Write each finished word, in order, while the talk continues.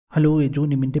Hello എജു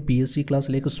നിമിൻ്റെ PSC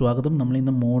ക്ലാസ്സിലേക്ക് സ്വാഗതം. നമ്മൾ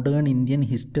ഇന്ന് മോഡേൺ ഇന്ത്യൻ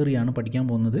ഹിസ്റ്ററിയാണ് പഠിക്കാൻ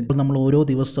പോകുന്നത്. അപ്പോൾ നമ്മൾ ഓരോ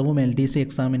ദിവസവും LDC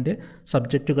എക്സാമിൻ്റെ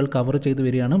സബ്ജക്റ്റുകൾ കവർ ചെയ്ത്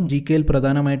വരികയാണ്. GKയിൽ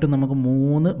പ്രധാനമായിട്ടും നമുക്ക്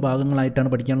 3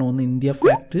 ഭാഗങ്ങളായിട്ടാണ് പഠിക്കാനുള്ളത്. ഒന്ന് ഇന്ത്യ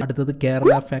ഫാക്ട്, അടുത്തത്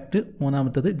കേരള ഫാക്ട്,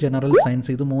 മൂന്നാമത്തത് ജനറൽ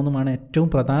സയൻസ്. ഇത് മൂന്നുമാണ് ഏറ്റവും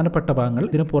പ്രധാനപ്പെട്ട ഭാഗങ്ങൾ.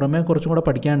 ഇതിന് പുറമെ കുറച്ചും കൂടെ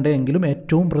പഠിക്കാനുണ്ട്, എങ്കിലും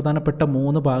ഏറ്റവും പ്രധാനപ്പെട്ട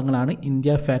 3 ഭാഗങ്ങളാണ്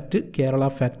India fact, Kerala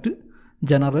fact,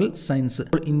 general science.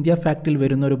 India ഫാക്റ്റിൽ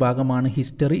വരുന്ന ഒരു ഭാഗമാണ്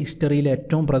ഹിസ്റ്ററി. ഹിസ്റ്ററിയിലെ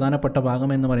ഏറ്റവും പ്രധാനപ്പെട്ട ഭാഗം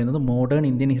എന്ന് പറയുന്നത് മോഡേൺ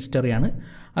ഇന്ത്യൻ ഹിസ്റ്ററിയാണ്.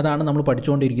 അതാണ് നമ്മൾ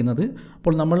പഠിച്ചുകൊണ്ടിരിക്കുന്നത്.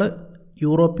 അപ്പോൾ നമ്മൾ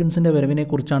യൂറോപ്യൻസിൻ്റെ വരവിനെ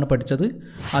കുറിച്ചാണ് പഠിച്ചത്.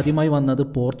 ആദ്യമായി വന്നത്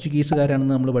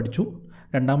പോർച്ചുഗീസുകാരാണെന്ന് നമ്മൾ പഠിച്ചു.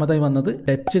 രണ്ടാമതായി വന്നത്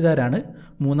ഡച്ചുകാരാണ്.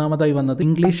 മൂന്നാമതായി വന്നത്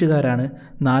ഇംഗ്ലീഷുകാരാണ്.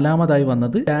 നാലാമതായി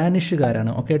വന്നത്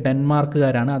ഡാനിഷുകാരാണ്.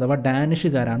 ഡെൻമാർക്കുകാരാണ് അഥവാ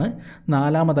ഡാനിഷുകാരാണ്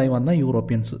നാലാമതായി വന്ന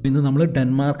യൂറോപ്യൻസ്. ഇന്ന് നമ്മൾ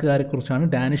ഡെൻമാർക്കുകാരെ കുറിച്ചാണ്,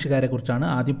 ഡാനിഷുകാരെ കുറിച്ചാണ്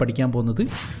ആദ്യം പഠിക്കാൻ പോകുന്നത്.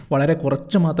 വളരെ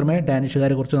കുറച്ച് മാത്രമേ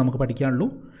ഡാനിഷുകാരെ കുറിച്ച് നമുക്ക് പഠിക്കാനുള്ളൂ.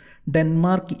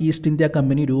 ഡെൻമാർക്ക് ഈസ്റ്റ് ഇന്ത്യ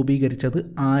കമ്പനി രൂപീകരിച്ചത്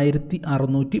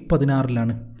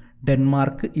 1616.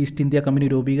 ഡെൻമാർക്ക് ഈസ്റ്റ് ഇന്ത്യ കമ്പനി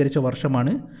രൂപീകരിച്ച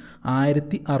വർഷമാണ്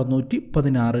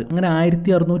 1616. അങ്ങനെ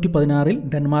 1616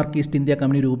 ഡെൻമാർക്ക് ഈസ്റ്റ് ഇന്ത്യ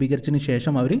കമ്പനി രൂപീകരിച്ചതിന്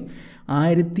ശേഷം അവർ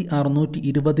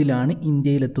 1620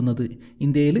 ഇന്ത്യയിലെത്തുന്നത്.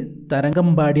 ഇന്ത്യയിൽ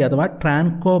തരംഗമ്പാടി അഥവാ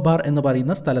ട്രാൻകോബാർ എന്ന്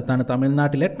പറയുന്ന സ്ഥലത്താണ്,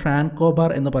 തമിഴ്നാട്ടിലെ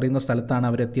ട്രാൻകോബാർ എന്ന് പറയുന്ന സ്ഥലത്താണ്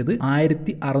അവരെത്തിയത്.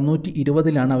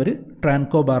 1620 അവർ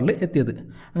ട്രാൻകോബാറിൽ എത്തിയത്.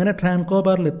 അങ്ങനെ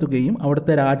ട്രാൻകോബാറിൽ എത്തുകയും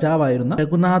അവിടുത്തെ രാജാവായിരുന്ന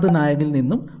രഘുനാഥ് നായകിൽ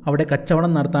നിന്നും അവിടെ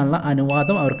കച്ചവടം നടത്താനുള്ള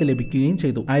അനുവാദം അവർക്ക് ലഭിക്കുകയും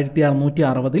ചെയ്തു.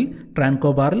 1660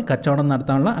 ട്രാൻകോബാറിൽ കച്ചവടം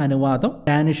നടത്താനുള്ള അനുവാദം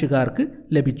ഡാനിഷുകാർക്ക്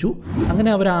ലഭിച്ചു. അങ്ങനെ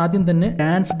അവർ ആദ്യം തന്നെ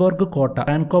ഡാൻസ്ബർഗ് കോട്ട,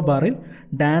 ട്രാൻകോബാറിൽ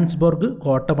ഡാൻസ്ബർഗ്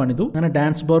കോട്ട പണിതു. അങ്ങനെ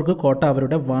ഡാൻസ്ബർഗ് കോട്ട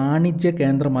അവരുടെ വാണിജ്യ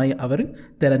കേന്ദ്രമായി അവർ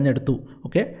തിരഞ്ഞെടുത്തു.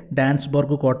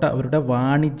 ഡാൻസ്ബർഗ് കോട്ട അവരുടെ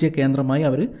വാണിജ്യ കേന്ദ്രമായി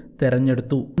അവർ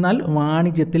തിരഞ്ഞെടുത്തു. എന്നാൽ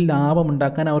വാണിജ്യത്തിൽ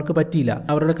ലാഭമുണ്ടാക്കാൻ അവർക്ക് പറ്റിയില്ല.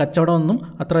 അവരുടെ കച്ചവടമൊന്നും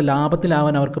അത്ര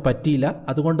ലാഭത്തിലാവാൻ അവർക്ക് പറ്റിയില്ല.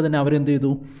 അതുകൊണ്ട് തന്നെ അവരെന്ത്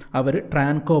ചെയ്തു? അവർ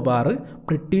ട്രാൻകോബാർ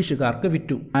ബ്രിട്ടീഷുകാർക്ക്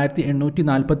വിറ്റു.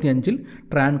 1845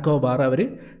 ട്രാൻകോബാർ അവർ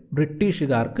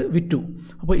ബ്രിട്ടീഷുകാർക്ക് വിറ്റു.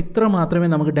 അപ്പോൾ ഇത്ര മാത്രമേ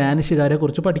നമുക്ക് ഡാനിഷുകാരെ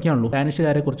കുറിച്ച് പഠിക്കാനുള്ളൂ.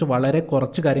 ഡാനിഷുകാരെ കുറിച്ച് വളരെ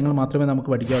കുറച്ച് കാര്യങ്ങൾ മാത്രമേ നമുക്ക്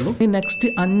പഠിക്കാനുള്ളൂ. ഇനി നെക്സ്റ്റ്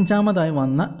 5ാമതായി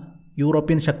വന്ന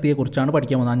യൂറോപ്യൻ ശക്തിയെക്കുറിച്ചാണ്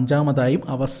പഠിക്കാൻ പോകുന്നത്. 5ാമതായും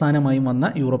അവസാനമായും വന്ന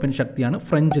യൂറോപ്യൻ ശക്തിയാണ്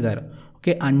ഫ്രഞ്ചുകാർ.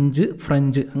 5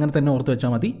 ഫ്രഞ്ച്, അങ്ങനെ തന്നെ ഓർത്ത്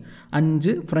വെച്ചാൽ മതി.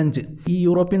 5 ഫ്രഞ്ച്. ഈ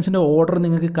യൂറോപ്യൻസിൻ്റെ ഓർഡർ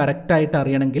നിങ്ങൾക്ക് കറക്റ്റായിട്ട്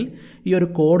അറിയണമെങ്കിൽ ഈ ഒരു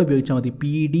കോഡ് ഉപയോഗിച്ചാൽ മതി.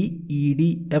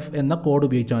 PDEDF എന്ന കോഡ്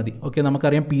ഉപയോഗിച്ചാൽ മതി.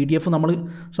 നമുക്കറിയാം PDF നമ്മൾ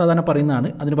സാധാരണ പറയുന്നതാണ്.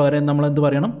 അതിന് പകരം നമ്മൾ എന്ത്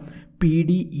പറയണം?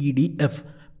 PDEDF.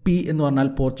 P എന്ന് പറഞ്ഞാൽ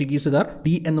പോർച്ചുഗീസുകാർ, D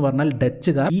എന്ന് പറഞ്ഞാൽ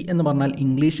ഡച്ചുകാർ, E എന്ന് പറഞ്ഞാൽ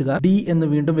ഇംഗ്ലീഷുകാർ, D എന്ന്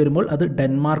വീണ്ടും വരുമ്പോൾ അത്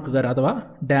ഡെൻമാർക്കുകാർ അഥവാ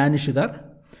ഡാനിഷുകാർ,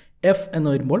 F എന്ന്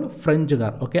വരുമ്പോൾ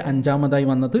ഫ്രഞ്ചുകാർ. 5ാമതായി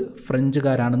വന്നത്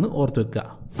ഫ്രഞ്ചുകാരാണെന്ന് ഓർത്തു വെക്കുക.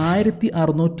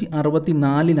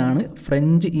 1664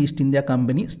 ഫ്രഞ്ച് ഈസ്റ്റ് ഇന്ത്യ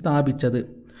കമ്പനി സ്ഥാപിച്ചത്.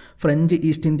 French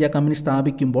east India company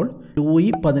സ്ഥാപിക്കുമ്പോൾ Louis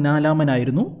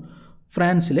 14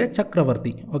 ഫ്രാൻസിലെ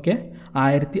ചക്രവർത്തി.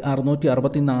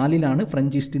 1664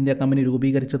 ഫ്രഞ്ച് ഈസ്റ്റ് ഇന്ത്യ കമ്പനി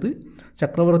രൂപീകരിച്ചത്.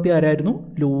 ചക്രവർത്തി ആരായിരുന്നു?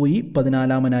 ലൂയി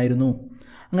 14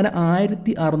 അങ്ങനെ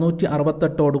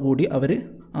 1668 അവർ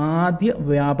ആദ്യ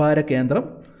വ്യാപാര കേന്ദ്രം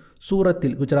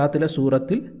സൂറത്തിൽ, ഗുജറാത്തിലെ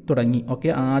സൂറത്തിൽ തുടങ്ങി.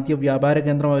 ആദ്യ വ്യാപാര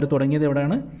കേന്ദ്രം അവർ തുടങ്ങിയത്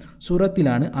എവിടെയാണ്?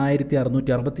 സൂറത്തിലാണ്.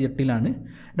 1668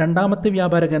 രണ്ടാമത്തെ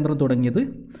വ്യാപാര കേന്ദ്രം തുടങ്ങിയത്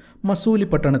മസൂലി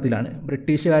പട്ടണത്തിലാണ്.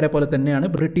 ബ്രിട്ടീഷുകാരെ പോലെ തന്നെയാണ്.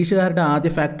 ബ്രിട്ടീഷുകാരുടെ ആദ്യ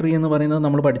ഫാക്ടറി എന്ന് പറയുന്നത്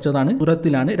നമ്മൾ പഠിച്ചതാണ്,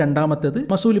 സൂറത്തിലാണ്. രണ്ടാമത്തേത്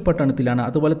മസൂലി പട്ടണത്തിലാണ്.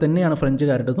 അതുപോലെ തന്നെയാണ്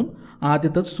ഫ്രഞ്ചുകാരുടേതും.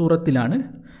 ആദ്യത്തേത് സൂറത്തിലാണ്,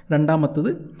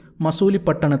 രണ്ടാമത്തേത് മസൂലി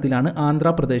പട്ടണത്തിലാണ്,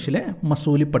 ആന്ധ്രാപ്രദേശിലെ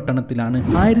മസൂലി പട്ടണത്തിലാണ്.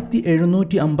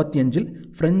 1755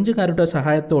 ഫ്രഞ്ചുകാരുടെ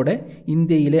സഹായത്തോടെ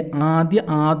ഇന്ത്യയിലെ ആദ്യ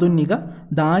ആധുനിക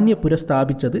ധാന്യപ്പുര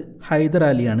സ്ഥാപിച്ചത്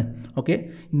ഹൈദരാലിയാണ്.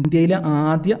 ഇന്ത്യയിലെ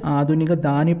ആദ്യ ആധുനിക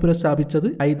ധാന്യപ്പുര സ്ഥാപിച്ചത്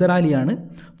ഹൈദരാലിയാണ്.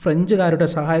 ഫ്രഞ്ചുകാരുടെ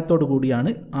സഹായത്തോടു കൂടിയാണ്.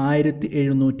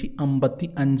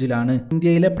 1755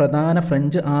 ഇന്ത്യയിലെ പ്രധാന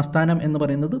ഫ്രഞ്ച് ആസ്ഥാനം എന്ന്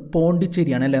പറയുന്നത്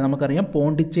പോണ്ടിച്ചേരിയാണ്, അല്ലേ? നമുക്കറിയാം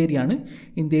പോണ്ടിച്ചേരിയാണ്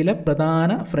ഇന്ത്യയിലെ പ്രധാന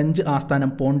ഫ്രഞ്ച് ആസ്ഥാനം.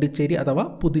 പോണ്ടിച്ചേരി അഥവാ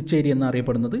പുതുച്ചേരി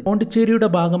എന്നറിയപ്പെടുന്നത്. പോണ്ടിച്ചേരിയുടെ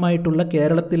ഭാഗമായിട്ടുള്ള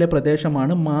കേരളത്തിലെ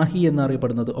പ്രദേശമാണ് മാഹി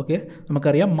എന്നറിയപ്പെടുന്നത്.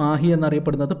 നമുക്കറിയാം മാഹി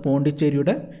എന്നറിയപ്പെടുന്നത്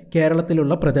പോണ്ടിച്ചേരിയുടെ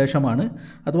കേരളത്തിലുള്ള പ്രദേശമാണ്.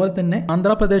 അതുപോലെ തന്നെ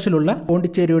ആന്ധ്രാപ്രദേശിലുള്ള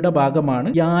പോണ്ടിച്ചേരിയുടെ ഭാഗമാണ്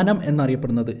യാനം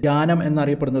എന്നറിയപ്പെടുന്നത്. യാനം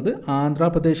എന്നറിയപ്പെടുന്നത്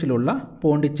ആന്ധ്രാപ്രദേശിലുള്ള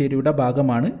പോണ്ടിച്ചേരിയുടെ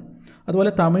ഭാഗമാണ്.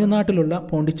 അതുപോലെ തമിഴ്നാട്ടിലുള്ള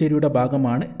പോണ്ടിച്ചേരിയുടെ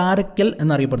ഭാഗമാണ് കാരക്കൽ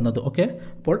എന്നറിയപ്പെടുന്നത്.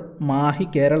 അപ്പോൾ മാഹി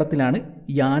കേരളത്തിലാണ്,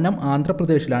 യാനം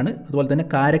ആന്ധ്രാപ്രദേശിലാണ്, അതുപോലെ തന്നെ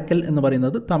കാരക്കൽ എന്ന്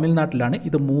പറയുന്നത് തമിഴ്നാട്ടിലാണ്.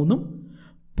 ഇത് മൂന്നും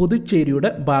പുതുച്ചേരിയുടെ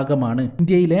ഭാഗമാണ്.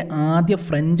 ഇന്ത്യയിലെ ആദ്യ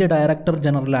ഫ്രഞ്ച് ഡയറക്ടർ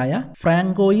ജനറലായ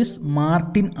ഫ്രാങ്കോയിസ്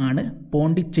മാർട്ടിൻ ആണ്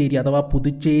പോണ്ടിച്ചേരി അഥവാ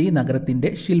പുതുച്ചേരി നഗരത്തിൻ്റെ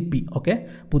ശില്പി.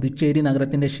 പുതുച്ചേരി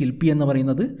നഗരത്തിൻ്റെ ശില്പി എന്ന്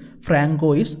പറയുന്നത്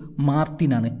ഫ്രാങ്കോയിസ്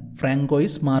മാർട്ടിൻ ആണ്.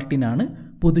 ഫ്രാങ്കോയിസ് മാർട്ടിൻ ആണ്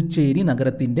പുതുച്ചേരി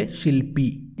നഗരത്തിൻ്റെ ശില്പി.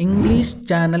 ഇംഗ്ലീഷ്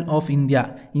ചാനൽ ഓഫ് ഇന്ത്യ,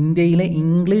 ഇന്ത്യയിലെ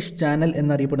ഇംഗ്ലീഷ് ചാനൽ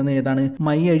എന്നറിയപ്പെടുന്നത് ഏതാണ്?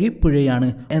 മയ്യഴി പുഴയാണ്.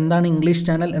 എന്താണ് ഇംഗ്ലീഷ്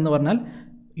ചാനൽ എന്ന് പറഞ്ഞാൽ?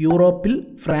 യൂറോപ്പിൽ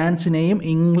ഫ്രാൻസിനെയും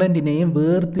ഇംഗ്ലണ്ടിനെയും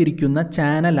വേർതിരിക്കുന്ന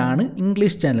ചാനലാണ്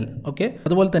ഇംഗ്ലീഷ് ചാനൽ. ഓക്കെ,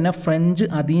 അതുപോലെ തന്നെ ഫ്രഞ്ച്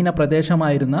അധീന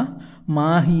പ്രദേശമായിരുന്ന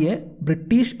മാഹിയെ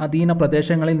ബ്രിട്ടീഷ് അധീന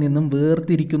പ്രദേശങ്ങളിൽ നിന്നും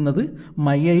വേർതിരിക്കുന്നത്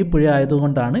മയ്യഴി പുഴ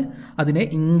ആയതുകൊണ്ടാണ് അതിനെ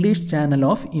ഇംഗ്ലീഷ് ചാനൽ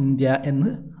ഓഫ് ഇന്ത്യ എന്ന്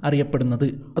അറിയപ്പെടുന്നത്.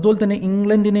 അതുപോലെ തന്നെ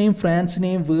ഇംഗ്ലണ്ടിനെയും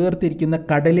ഫ്രാൻസിനെയും വേർതിരിക്കുന്ന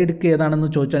കടലിടുക്ക് ഏതാണെന്ന്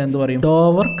ചോദിച്ചാൽ എന്ത് പറയും?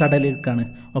 ഡോവർ കടലിടുക്കാണ്.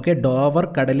 ഓക്കെ, ഡോവർ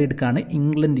കടലിടുക്കാണ്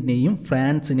ഇംഗ്ലണ്ടിനെയും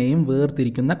ഫ്രാൻസിനെയും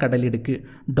വേർതിരിക്കുന്ന കടലിടുക്ക്,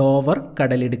 ഡോവർ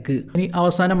കടലിടുക്ക്. ഇനി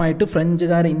അവസാനമായിട്ട്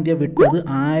ഫ്രഞ്ചുകാർ ഇന്ത്യ വിട്ടത്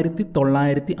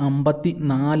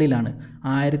 1954-ലാണ്.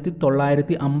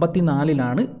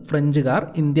 1954-ലാണ് ഫ്രഞ്ചുകാർ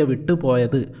ഇന്ത്യ വിട്ടു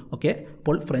പോയത്. ഓക്കെ,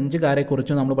 അപ്പോൾ ഫ്രഞ്ചുകാരെ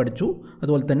കുറിച്ച് നമ്മൾ പഠിച്ചു,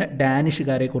 അതുപോലെ തന്നെ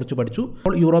ഡാനിഷുകാരെ കുറിച്ച് പഠിച്ചു.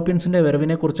 അപ്പോൾ യൂറോപ്യൻസിൻ്റെ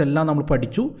വരവിനെ കുറിച്ചെല്ലാം നമ്മൾ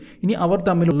പഠിച്ചു. ഇനി അവർ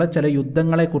തമ്മിലുള്ള ചില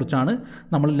യുദ്ധങ്ങളെക്കുറിച്ചാണ്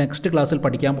നമ്മൾ നെക്സ്റ്റ് ക്ലാസ്സിൽ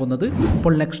പഠിക്കാൻ പോകുന്നത്.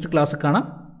 അപ്പോൾ നെക്സ്റ്റ് ക്ലാസ് കാണാം.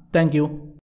 താങ്ക്